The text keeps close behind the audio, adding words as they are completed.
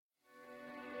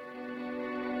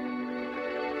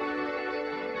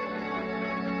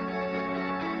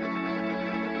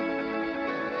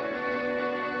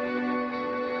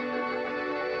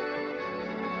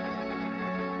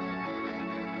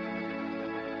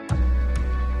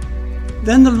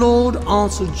Then the Lord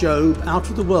answered Job out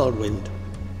of the whirlwind.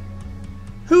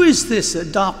 Who is this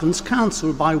that darkens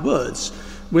counsel by words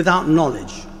without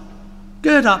knowledge?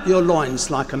 Gird up your loins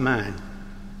like a man.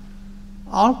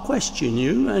 I'll question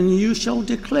you, and you shall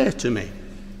declare to me.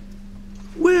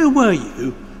 Where were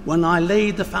you when I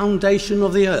laid the foundation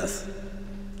of the earth?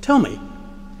 Tell me,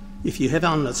 if you have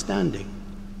understanding.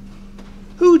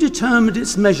 Who determined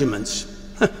its measurements?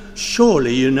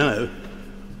 Surely you know.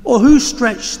 Or who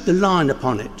stretched the line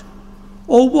upon it?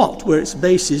 Or what were its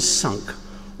bases sunk?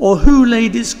 Or who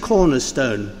laid its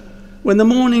cornerstone? When the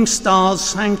morning stars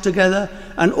sang together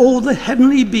and all the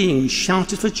heavenly beings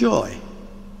shouted for joy?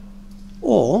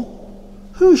 Or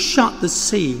who shut the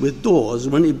sea with doors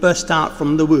when it burst out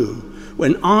from the womb?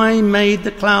 When I made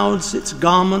the clouds its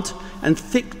garment and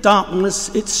thick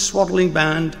darkness its swaddling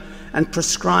band, and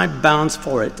prescribed bounds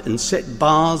for it, and set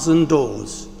bars and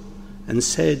doors, and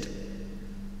said,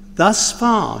 thus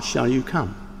far shall you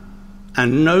come,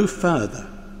 and no further,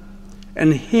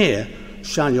 and here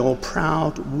shall your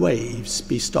proud waves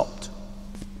be stopped.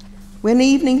 When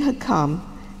evening had come,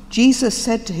 Jesus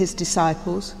said to his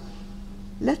disciples,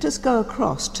 let us go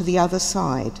across to the other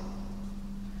side.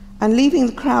 And leaving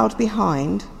the crowd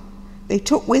behind, they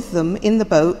took with them in the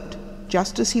boat,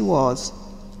 just as he was,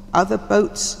 other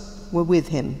boats were with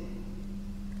him.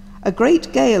 A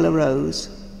great gale arose,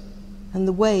 and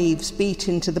the waves beat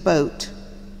into the boat,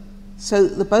 so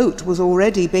that the boat was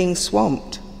already being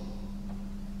swamped.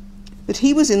 But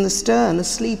he was in the stern,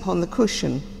 asleep on the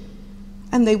cushion,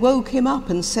 and they woke him up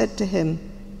and said to him,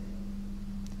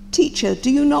 Teacher, do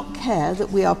you not care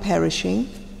that we are perishing?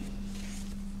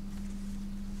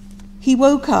 He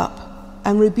woke up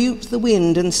and rebuked the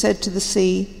wind and said to the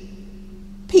sea,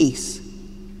 peace,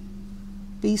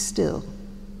 be still.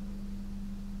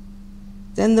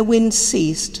 Then the wind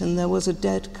ceased, and there was a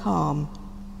dead calm.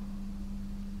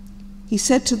 He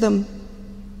said to them,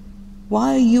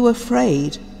 why are you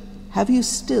afraid? Have you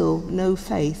still no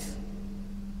faith?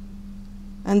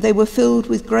 And they were filled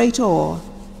with great awe,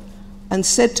 and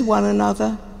said to one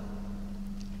another,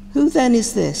 who then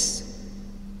is this,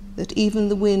 that even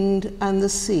the wind and the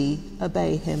sea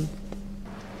obey him?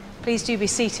 Please do be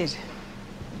seated.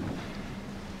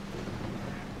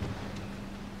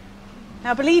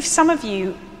 Now, I believe some of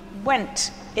you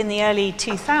went in the early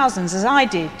 2000s, as I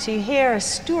did, to hear a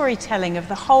storytelling of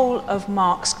the whole of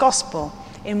Mark's Gospel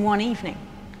in one evening.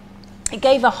 It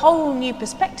gave a whole new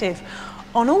perspective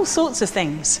on all sorts of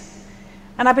things.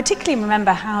 And I particularly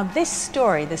remember how this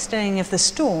story, the stilling of the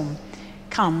storm,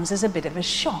 comes as a bit of a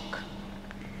shock.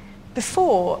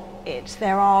 Before it,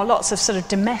 there are lots of sort of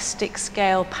domestic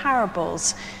scale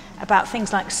parables about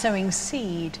things like sowing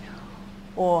seed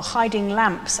or hiding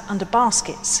lamps under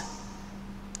baskets.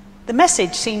 The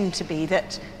message seemed to be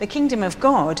that the kingdom of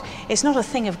God is not a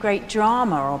thing of great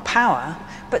drama or power,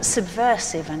 but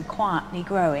subversive and quietly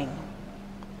growing.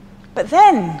 But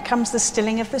then comes the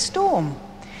stilling of the storm.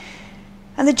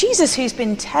 And the Jesus who's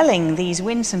been telling these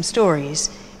winsome stories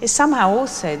is somehow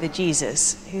also the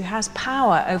Jesus who has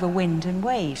power over wind and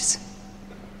waves.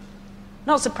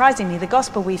 Not surprisingly, the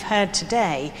gospel we've heard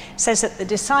today says that the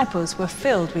disciples were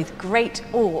filled with great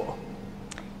awe.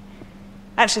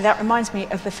 Actually, that reminds me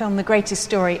of the film The Greatest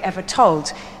Story Ever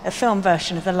Told, a film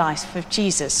version of the life of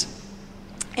Jesus.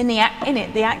 In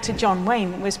it, the actor John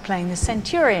Wayne was playing the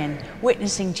centurion,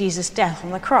 witnessing Jesus' death on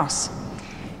the cross.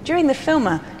 During the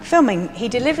filming, he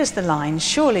delivers the line,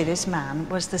 surely this man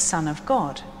was the Son of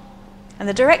God. And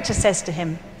the director says to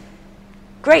him,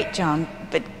 great, John,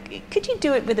 but could you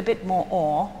do it with a bit more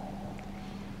awe?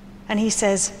 And he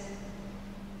says,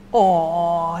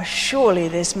 oh, surely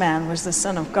this man was the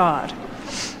Son of God.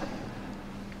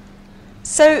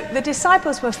 So the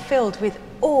disciples were filled with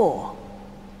awe.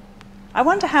 I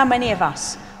wonder how many of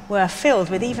us were filled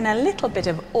with even a little bit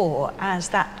of awe as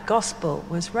that gospel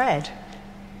was read.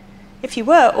 If you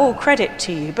were, all credit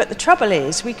to you, but the trouble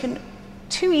is we can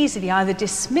too easily either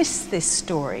dismiss this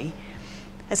story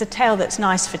as a tale that's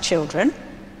nice for children,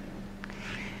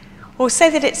 or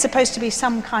say that it's supposed to be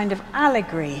some kind of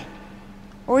allegory,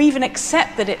 or even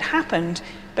accept that it happened,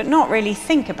 but not really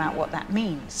think about what that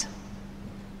means.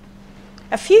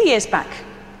 A few years back,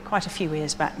 quite a few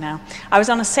years back now, I was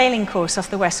on a sailing course off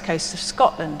the west coast of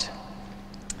Scotland.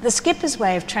 The skipper's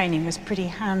way of training was pretty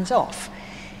hands-off.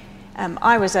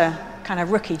 I was a kind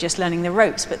of rookie just learning the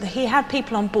ropes, but he had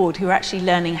people on board who were actually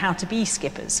learning how to be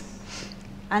skippers.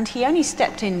 And he only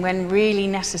stepped in when really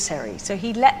necessary, so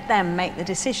he let them make the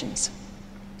decisions.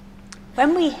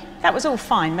 That was all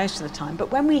fine most of the time,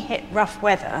 but when we hit rough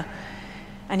weather,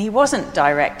 and he wasn't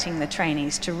directing the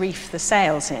trainees to reef the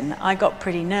sails in, I got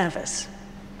pretty nervous.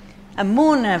 And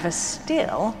more nervous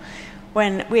still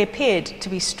when we appeared to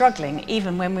be struggling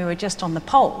even when we were just on the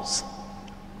poles.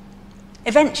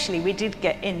 Eventually, we did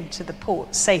get into the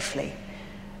port safely,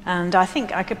 and I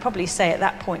think I could probably say at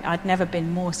that point I'd never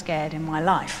been more scared in my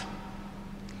life.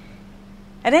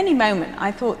 At any moment,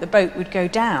 I thought the boat would go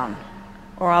down,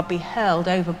 or I'll be hurled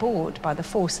overboard by the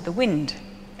force of the wind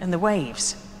and the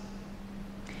waves.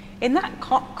 In that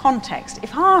context,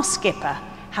 if our skipper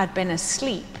had been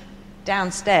asleep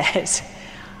downstairs,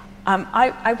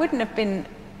 I wouldn't have been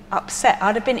upset.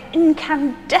 I'd have been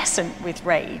incandescent with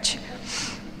rage.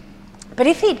 But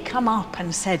if he'd come up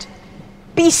and said,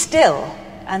 "Be still,"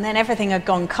 and then everything had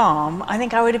gone calm, I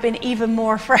think I would have been even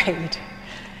more afraid.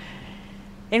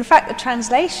 In fact, the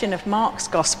translation of Mark's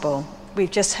Gospel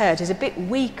we've just heard is a bit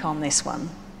weak on this one.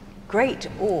 Great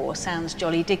awe sounds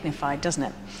jolly dignified, doesn't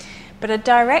it? But a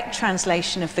direct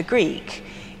translation of the Greek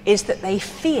is that they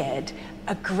feared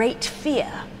a great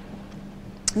fear.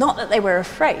 Not that they were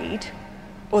afraid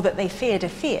or that they feared a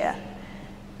fear,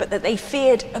 but that they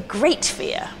feared a great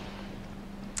fear.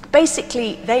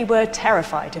 Basically, they were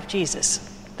terrified of Jesus.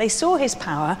 They saw his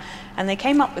power and they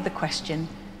came up with the question,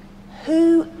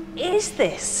 who is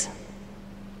this?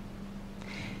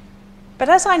 But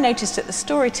as I noticed at the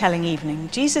storytelling evening,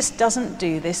 Jesus doesn't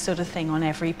do this sort of thing on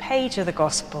every page of the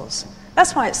Gospels.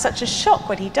 That's why it's such a shock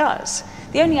what he does.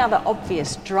 The only other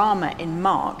obvious drama in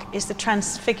Mark is the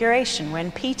Transfiguration,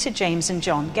 when Peter, James, and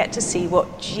John get to see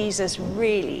what Jesus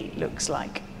really looks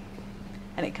like.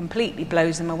 And it completely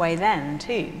blows them away then,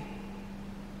 too.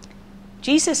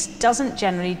 Jesus doesn't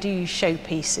generally do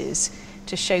showpieces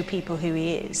to show people who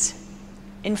he is.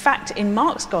 In fact, in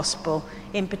Mark's Gospel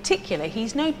in particular,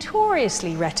 he's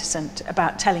notoriously reticent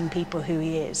about telling people who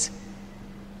he is.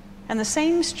 And the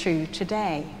same's true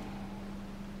today.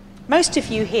 Most of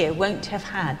you here won't have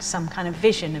had some kind of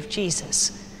vision of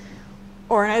Jesus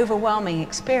or an overwhelming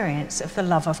experience of the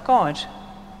love of God,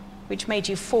 which made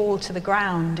you fall to the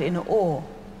ground in awe.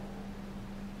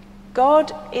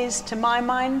 God is, to my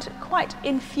mind, quite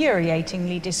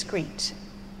infuriatingly discreet.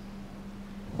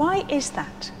 Why is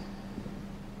that?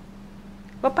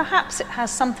 Well, perhaps it has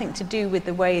something to do with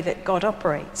the way that God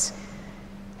operates,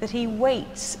 that he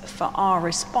waits for our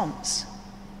response,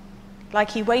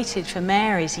 like he waited for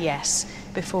Mary's yes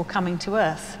before coming to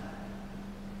earth.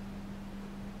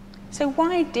 So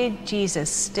why did Jesus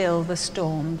still the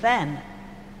storm then?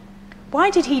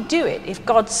 Why did he do it if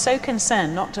God's so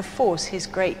concerned not to force his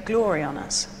great glory on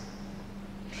us?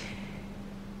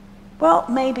 Well,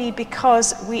 maybe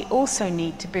because we also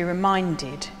need to be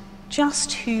reminded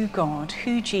just who God,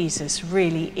 who Jesus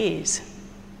really is.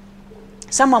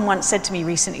 Someone once said to me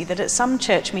recently that at some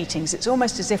church meetings, it's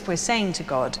almost as if we're saying to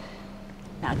God,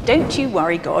 "Now, don't you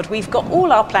worry, God, we've got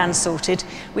all our plans sorted.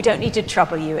 We don't need to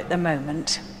trouble you at the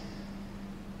moment."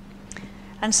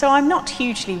 And so I'm not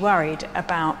hugely worried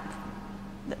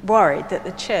that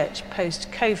the church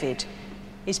post-COVID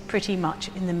is pretty much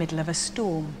in the middle of a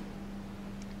storm,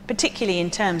 particularly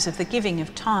in terms of the giving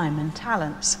of time and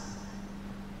talents.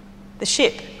 The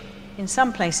ship, in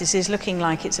some places, is looking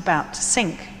like it's about to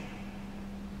sink.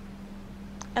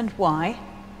 And why?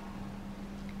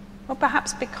 Well,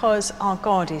 perhaps because our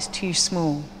God is too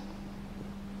small.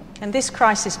 And this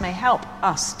crisis may help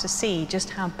us to see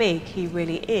just how big he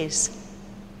really is.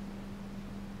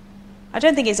 I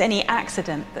don't think it's any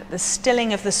accident that the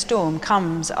stilling of the storm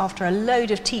comes after a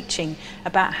load of teaching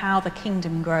about how the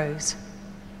kingdom grows.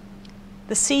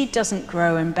 The seed doesn't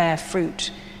grow and bear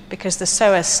fruit because the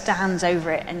sower stands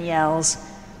over it and yells,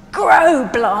 "Grow,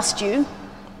 blast you!"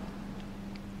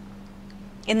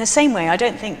 In the same way, I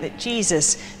don't think that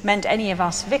Jesus meant any of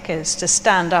us vicars to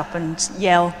stand up and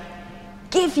yell,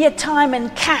 "Give your time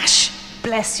and cash,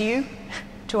 bless you,"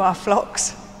 to our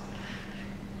flocks.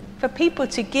 For people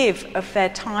to give of their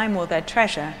time or their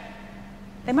treasure,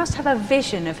 they must have a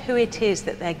vision of who it is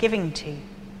that they're giving to.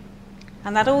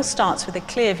 And that all starts with a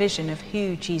clear vision of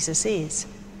who Jesus is.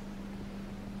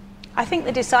 I think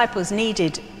the disciples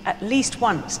needed at least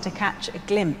once to catch a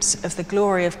glimpse of the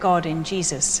glory of God in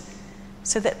Jesus,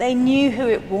 so that they knew who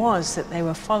it was that they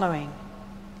were following,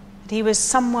 that he was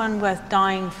someone worth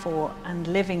dying for and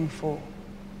living for.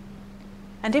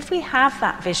 And if we have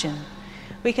that vision,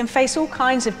 we can face all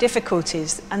kinds of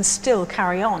difficulties and still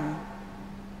carry on.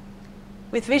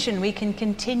 With vision, we can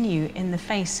continue in the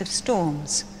face of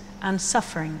storms and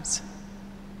sufferings.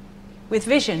 With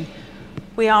vision,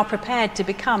 we are prepared to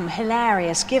become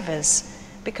hilarious givers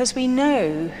because we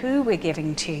know who we're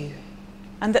giving to,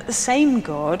 and that the same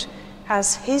God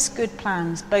has his good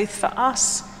plans both for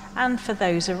us and for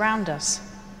those around us.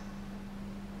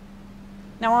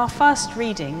 Now, our first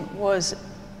reading was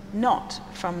not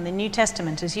from the New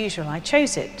Testament as usual. I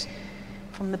chose it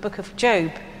from the book of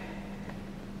Job,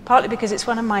 partly because it's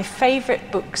one of my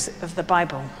favourite books of the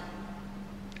Bible.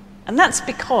 And that's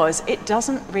because it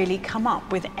doesn't really come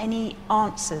up with any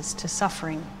answers to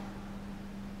suffering.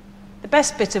 The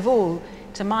best bit of all,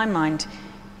 to my mind,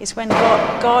 is when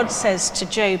God says to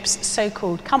Job's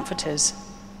so-called comforters,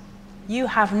 "You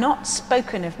have not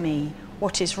spoken of me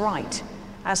what is right,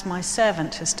 as my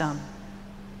servant has done."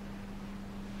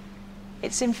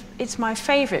 It's my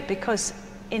favourite because,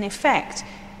 in effect,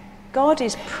 God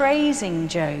is praising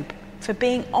Job for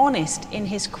being honest in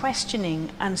his questioning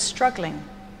and struggling,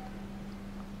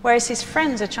 whereas his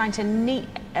friends are trying to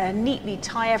neatly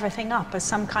tie everything up as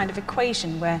some kind of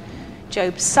equation where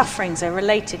Job's sufferings are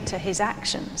related to his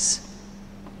actions.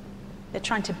 They're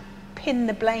trying to pin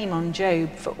the blame on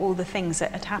Job for all the things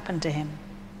that had happened to him.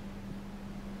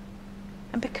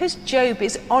 And because Job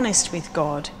is honest with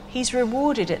God, he's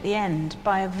rewarded at the end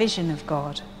by a vision of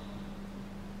God,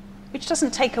 which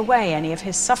doesn't take away any of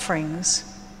his sufferings,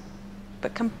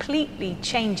 but completely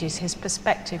changes his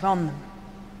perspective on them.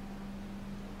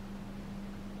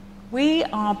 We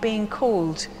are being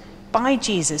called by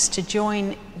Jesus to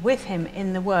join with him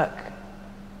in the work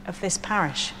of this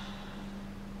parish.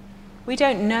 We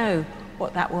don't know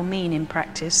what that will mean in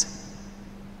practice,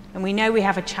 and we know we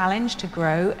have a challenge to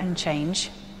grow and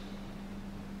change.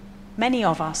 Many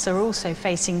of us are also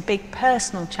facing big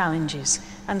personal challenges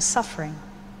and suffering.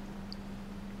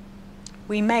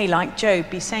 We may, like Job,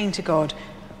 be saying to God,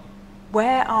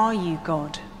 "Where are you,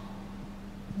 God?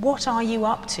 What are you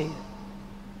up to?"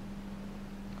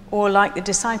 Or like the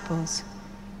disciples,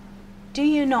 "Do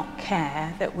you not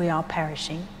care that we are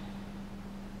perishing?"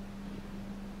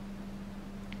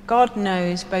 God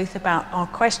knows both about our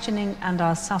questioning and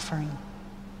our suffering.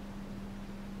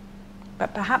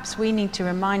 But perhaps we need to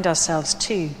remind ourselves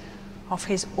too of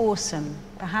his awesome,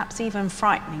 perhaps even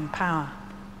frightening power.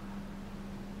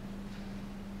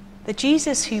 The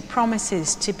Jesus who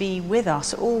promises to be with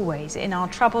us always in our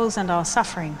troubles and our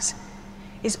sufferings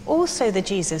is also the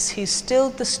Jesus who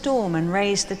stilled the storm and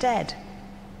raised the dead,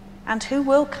 and who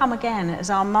will come again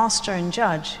as our master and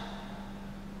judge.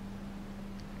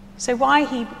 So why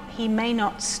he may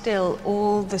not still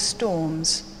all the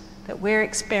storms that we're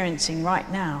experiencing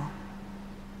right now,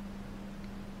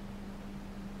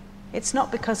 it's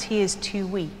not because he is too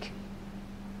weak.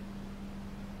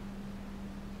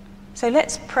 So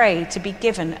let's pray to be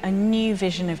given a new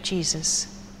vision of Jesus.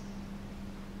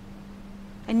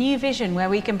 A new vision where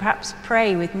we can perhaps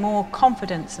pray with more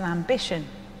confidence and ambition,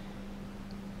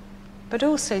 but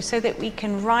also so that we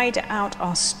can ride out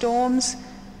our storms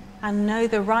and know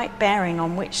the right bearing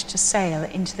on which to sail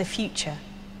into the future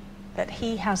that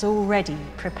he has already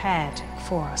prepared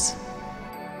for us.